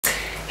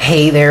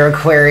Hey there,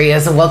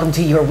 Aquarius, and welcome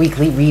to your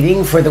weekly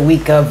reading for the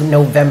week of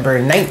November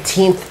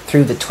 19th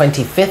through the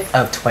 25th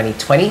of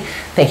 2020.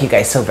 Thank you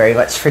guys so very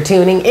much for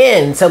tuning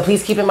in. So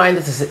please keep in mind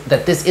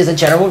that this is a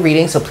general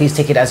reading, so please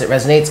take it as it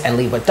resonates and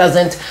leave what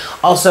doesn't.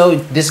 Also,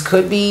 this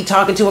could be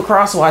talking to a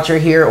cross-watcher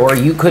here, or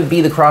you could be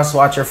the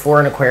cross-watcher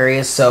for an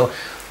Aquarius. So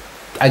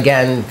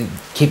again,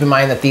 keep in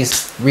mind that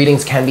these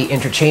readings can be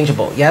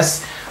interchangeable,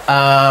 yes?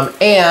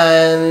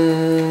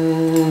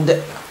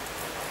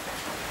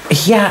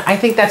 Yeah, I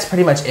think that's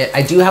pretty much it.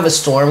 I do have a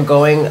storm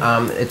going.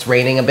 It's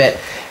raining a bit.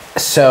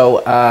 So,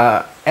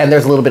 and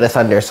there's a little bit of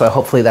thunder. So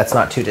hopefully that's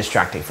not too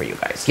distracting for you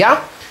guys.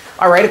 Yeah?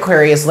 All right,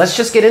 Aquarius, let's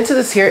just get into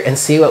this here and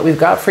see what we've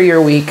got for your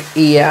week.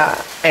 Yeah.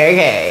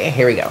 Okay,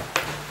 here we go.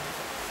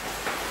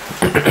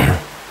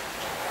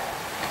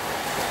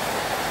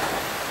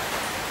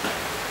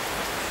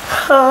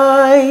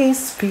 Hi,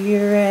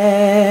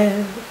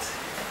 Spirit.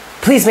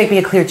 Please make me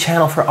a clear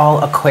channel for all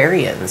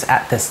Aquarians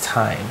at this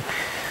time.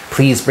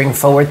 Please bring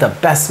forward the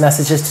best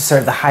messages to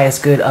serve the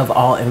highest good of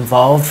all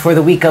involved for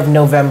the week of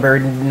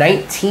November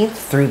 19th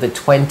through the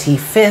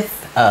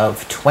 25th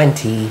of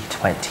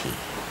 2020.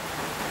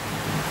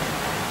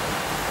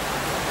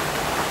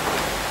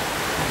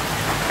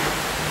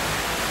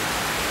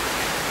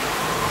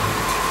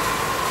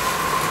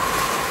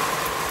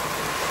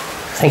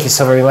 Thank you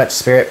so very much,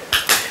 Spirit.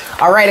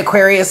 All right,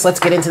 Aquarius,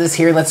 let's get into this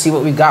here and let's see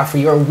what we've got for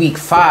your week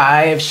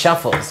 5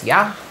 shuffles.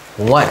 Yeah?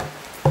 1,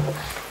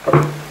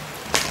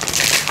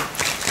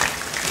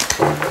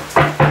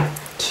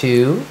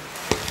 2,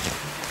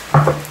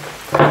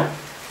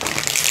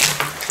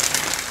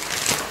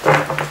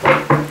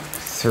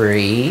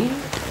 3,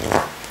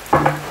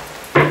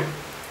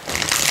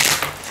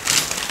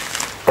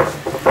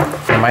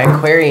 for my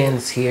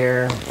Aquarians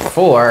here,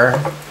 4,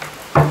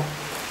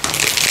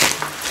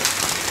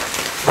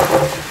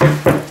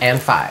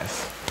 and 5.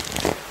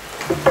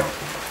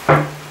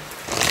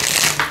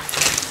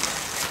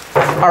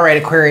 All right,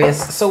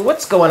 Aquarius, so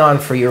what's going on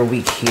for your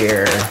week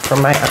here for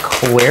my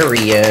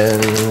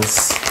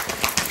Aquarians?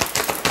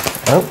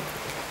 Oh,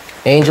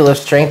 Angel of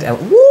Strength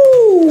and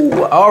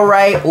woo! All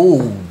right,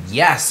 ooh,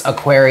 yes,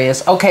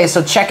 Aquarius. Okay,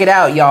 so check it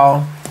out,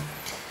 y'all.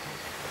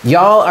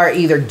 Y'all are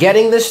either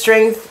getting the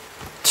strength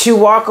to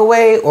walk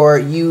away, or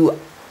you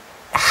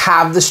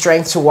have the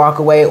strength to walk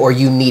away, or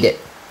you need it.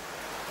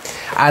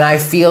 And I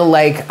feel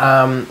like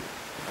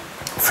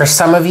for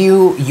some of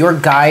you, your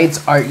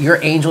guides are, your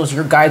angels,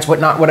 your guides,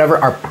 whatnot, whatever,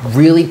 are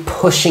really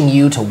pushing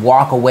you to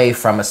walk away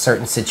from a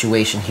certain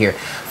situation here,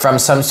 from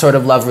some sort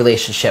of love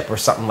relationship or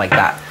something like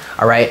that.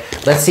 All right,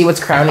 let's see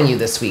what's crowning you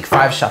this week.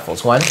 5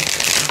 shuffles. 1,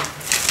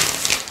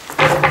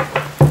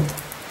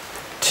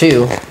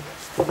 2,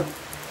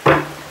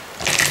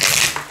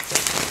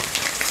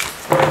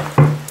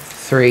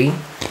 3,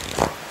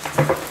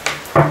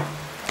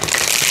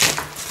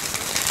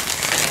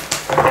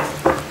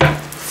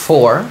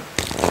 4,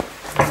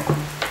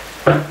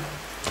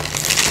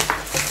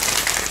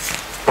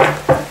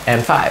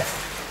 and 5.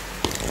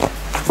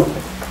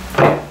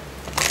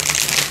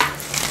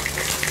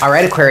 All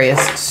right,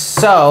 Aquarius.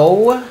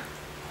 So,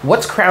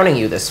 what's crowning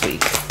you this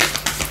week?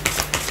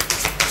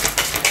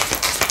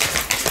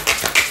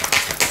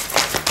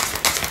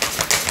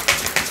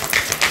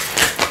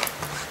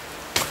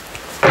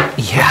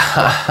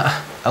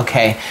 Yeah.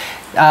 Okay.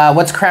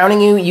 What's crowning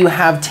you? You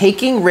have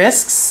taking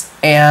risks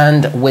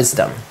and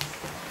wisdom.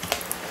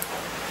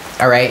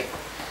 All right.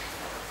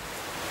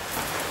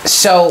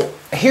 So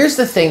here's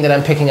the thing that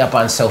I'm picking up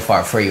on so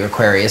far for you,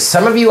 Aquarius.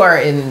 Some of you are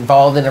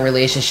involved in a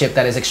relationship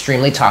that is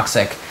extremely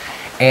toxic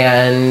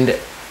and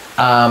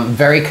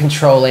very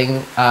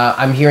controlling.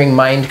 I'm hearing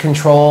mind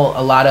control,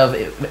 a lot of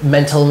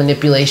mental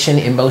manipulation,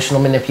 emotional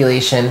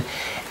manipulation,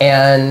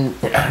 and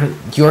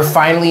you're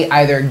finally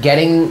either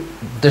getting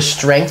the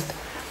strength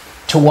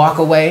to walk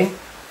away,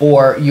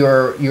 or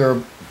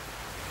you're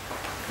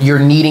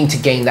needing to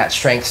gain that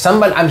strength.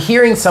 I'm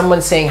hearing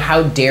someone saying,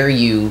 "How dare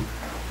you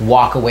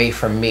walk away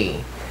from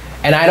me?"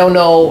 And I don't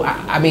know,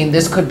 I mean,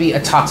 this could be a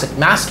toxic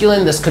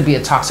masculine, this could be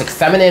a toxic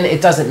feminine,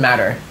 it doesn't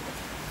matter.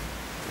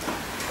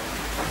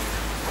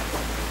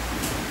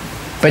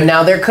 But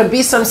now there could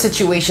be some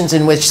situations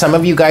in which some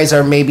of you guys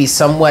are maybe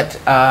somewhat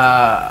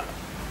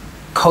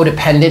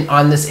codependent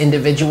on this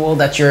individual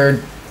that you're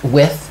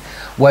with,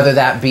 whether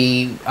that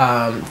be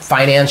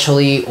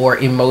financially or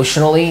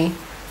emotionally.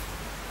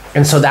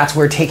 And so that's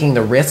where taking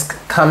the risk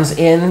comes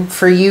in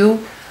for you.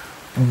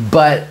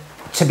 But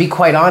to be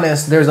quite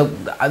honest, there's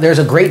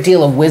a great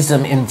deal of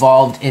wisdom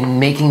involved in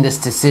making this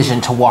decision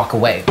to walk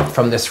away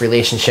from this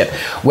relationship.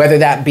 Whether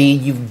that be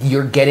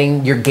you're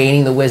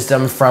gaining the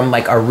wisdom from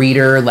like a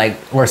reader, like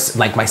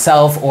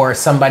myself, or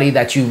somebody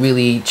that you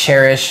really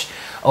cherish,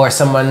 or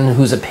someone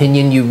whose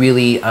opinion you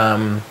really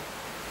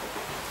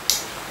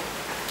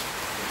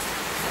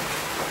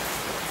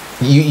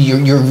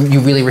you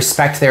really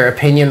respect their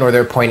opinion or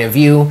their point of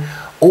view.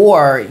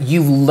 Or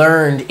you've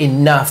learned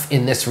enough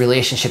in this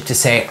relationship to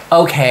say,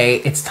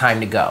 okay, it's time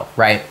to go,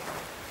 right?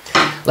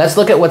 Let's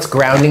look at what's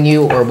grounding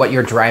you or what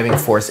your driving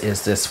force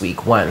is this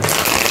week. 1,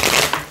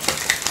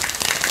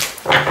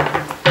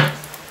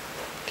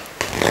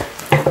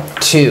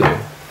 2,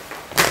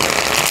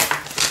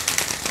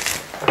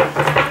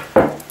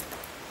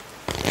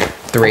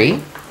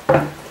 3,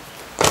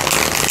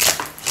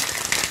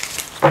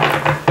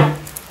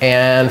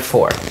 and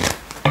 4.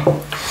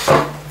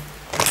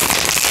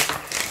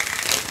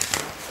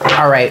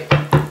 All right,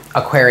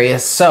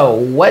 Aquarius. So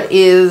what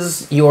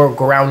is your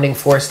grounding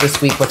force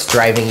this week? What's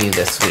driving you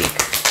this week?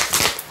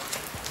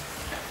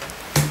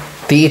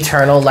 The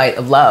eternal light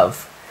of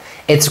love.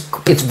 It's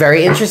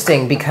very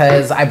interesting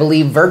because I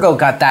believe Virgo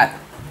got that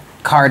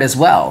card as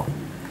well.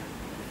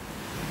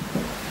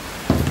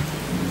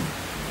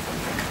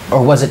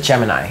 Or was it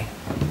Gemini?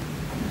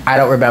 I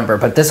don't remember,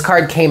 but this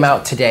card came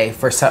out today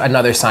for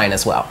another sign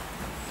as well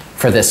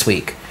for this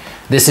week.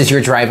 This is your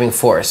driving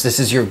force. This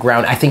is your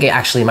ground. I think it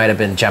actually might have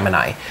been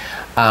Gemini.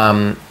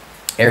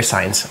 Air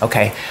signs,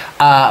 okay.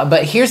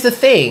 But here's the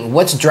thing.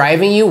 What's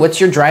driving you? What's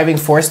your driving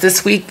force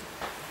this week,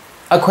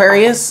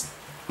 Aquarius?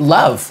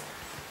 Love.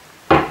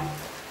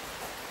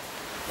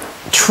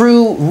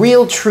 True,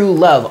 real, true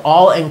love.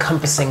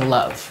 All-encompassing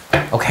love,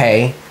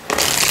 okay?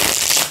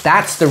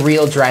 That's the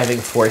real driving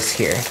force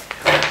here.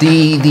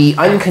 The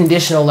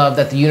unconditional love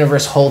that the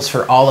universe holds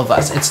for all of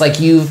us. It's like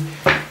you've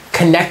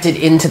connected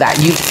into that.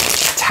 You've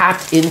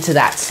tapped into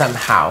that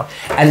somehow.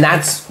 And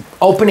that's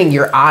opening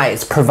your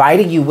eyes,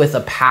 providing you with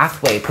a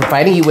pathway,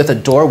 providing you with a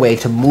doorway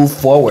to move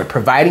forward,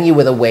 providing you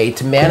with a way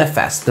to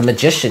manifest. The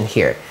Magician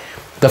here,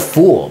 the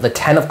Fool, the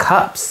 10 of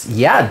Cups.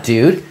 Yeah,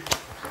 dude.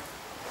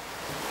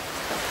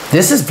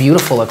 This is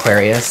beautiful,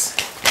 Aquarius.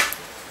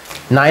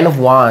 9 of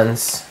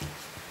Wands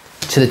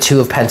to the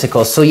 2 of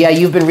Pentacles. So yeah,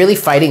 you've been really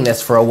fighting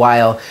this for a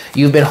while.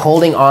 You've been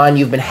holding on,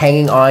 you've been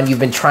hanging on, you've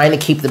been trying to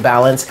keep the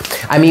balance.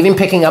 I'm even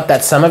picking up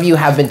that some of you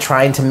have been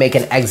trying to make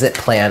an exit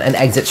plan, an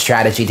exit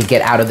strategy to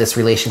get out of this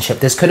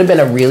relationship. This could have been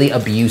a really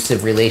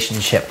abusive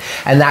relationship.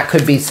 And that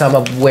could be some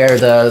of where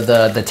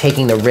the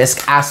taking the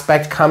risk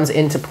aspect comes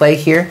into play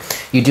here.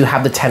 You do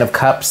have the 10 of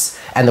Cups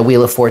and the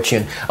Wheel of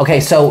Fortune. Okay,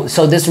 so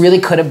this really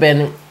could have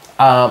been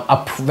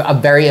a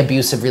very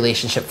abusive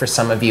relationship for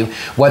some of you,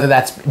 whether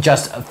that's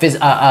just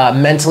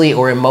mentally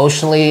or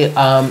emotionally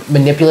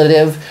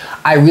manipulative.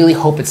 I really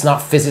hope it's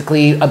not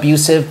physically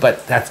abusive,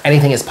 but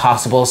anything is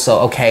possible, so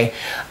okay.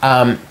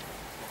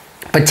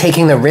 But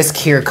taking the risk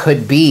here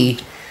could be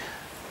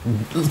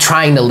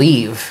trying to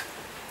leave,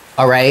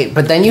 all right?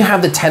 But then you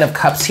have the 10 of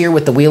Cups here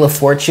with the Wheel of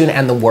Fortune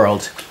and the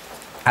World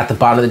at the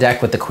bottom of the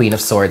deck with the Queen of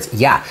Swords.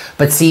 Yeah,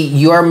 but see,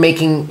 you're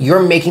making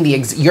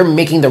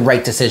the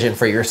right decision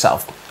for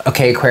yourself.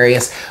 Okay,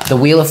 Aquarius, the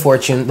Wheel of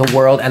Fortune, the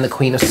World, and the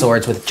Queen of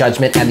Swords with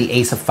Judgment and the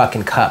Ace of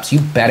fucking Cups. You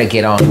better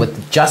get on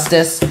with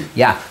Justice.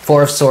 Yeah,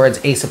 4 of Swords,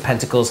 Ace of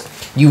Pentacles.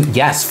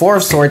 Yes, 4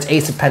 of Swords,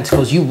 Ace of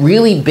Pentacles. You've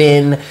really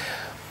been...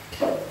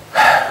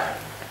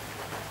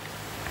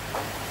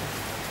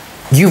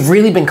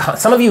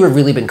 some of you have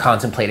really been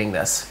contemplating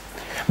this.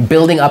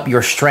 Building up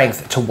your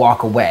strength to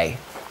walk away.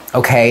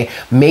 Okay,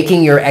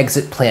 making your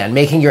exit plan,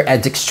 making your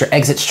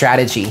exit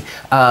strategy.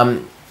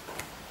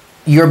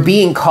 You're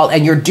being called,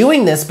 and you're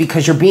doing this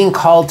because you're being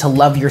called to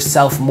love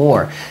yourself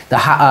more. The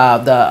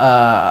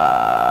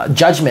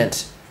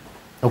Judgment,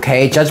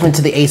 okay, Judgment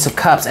to the Ace of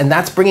Cups, and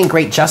that's bringing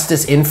great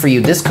justice in for you.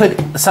 This could,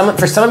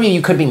 for some of you,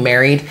 you could be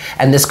married,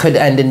 and this could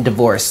end in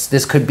divorce.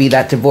 This could be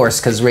that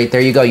divorce, because right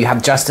there you go. You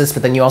have justice,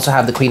 but then you also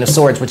have the Queen of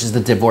Swords, which is the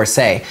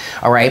divorcee,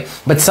 all right?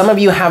 But some of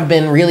you have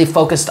been really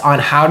focused on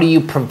how do you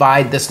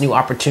provide this new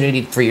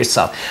opportunity for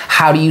yourself?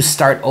 How do you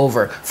start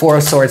over? 4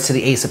 of Swords to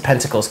the Ace of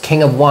Pentacles,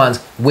 King of Wands,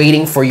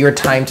 waiting for your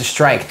time to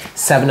strike,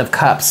 7 of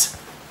Cups.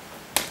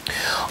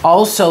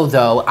 Also,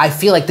 though, I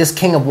feel like this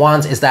King of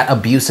Wands is that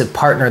abusive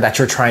partner that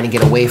you're trying to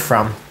get away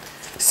from.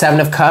 7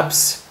 of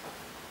Cups,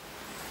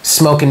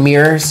 Smoke and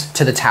Mirrors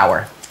to the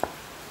Tower,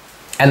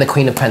 and the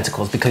Queen of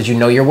Pentacles, because you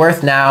know your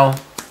worth now,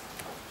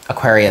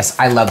 Aquarius.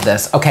 I love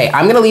this. Okay,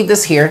 I'm going to leave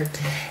this here,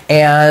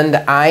 and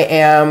I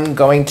am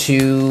going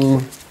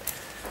to...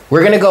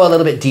 We're going to go a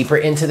little bit deeper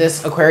into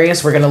this,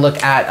 Aquarius. We're going to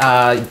look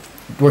at...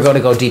 we're going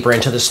to go deeper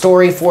into the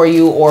story for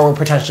you, or we're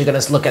potentially going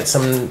to look at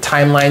some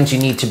timelines you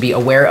need to be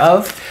aware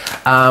of.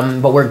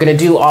 But we're going to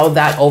do all of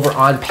that over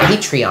on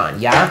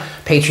Patreon, yeah?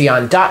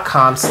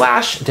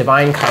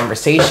 Patreon.com/Divine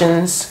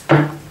Conversations.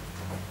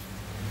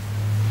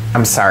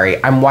 I'm sorry,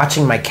 I'm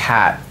watching my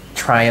cat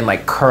try and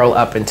like curl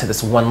up into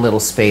this one little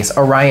space.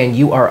 Orion,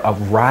 you are a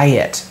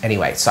riot.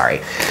 Anyway,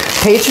 sorry.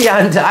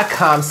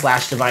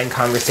 Patreon.com/Divine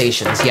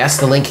Conversations. Yes,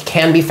 the link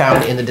can be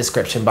found in the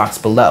description box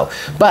below.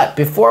 But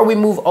before we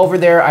move over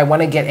there, I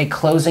want to get a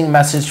closing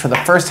message for the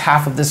first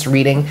half of this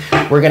reading.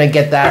 We're going to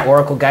get that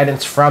oracle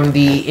guidance from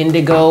the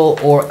Indigo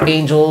or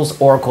Angels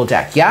Oracle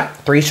deck. Yeah?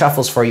 3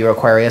 shuffles for you,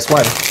 Aquarius.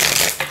 1,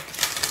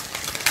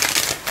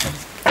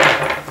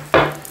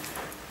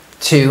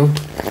 2,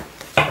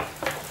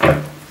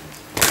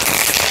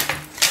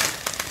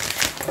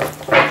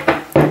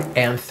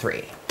 and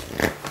 3.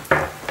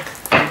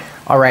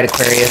 All right,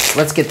 Aquarius,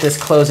 let's get this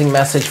closing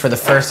message for the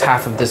first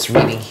half of this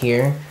reading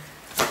here.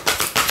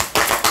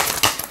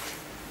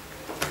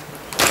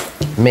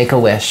 Make a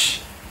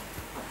wish.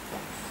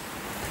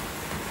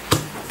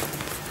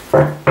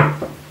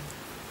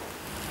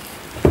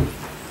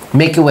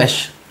 Make a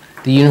wish.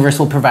 The universe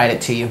will provide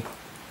it to you.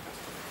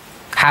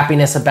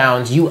 Happiness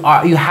abounds. You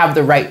have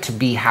the right to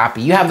be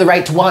happy. You have the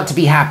right to want to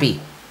be happy.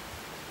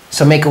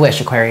 So make a wish,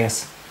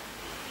 Aquarius.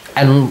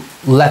 And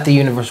let the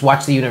universe,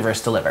 watch the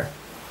universe deliver.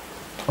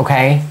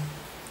 Okay?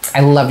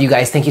 I love you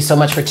guys. Thank you so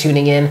much for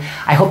tuning in.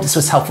 I hope this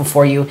was helpful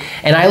for you.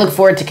 And I look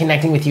forward to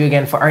connecting with you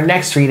again for our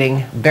next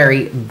reading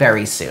very,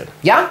 very soon.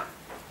 Yeah?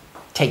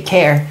 Take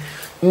care.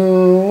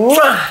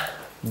 Mwah!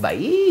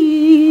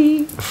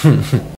 Bye.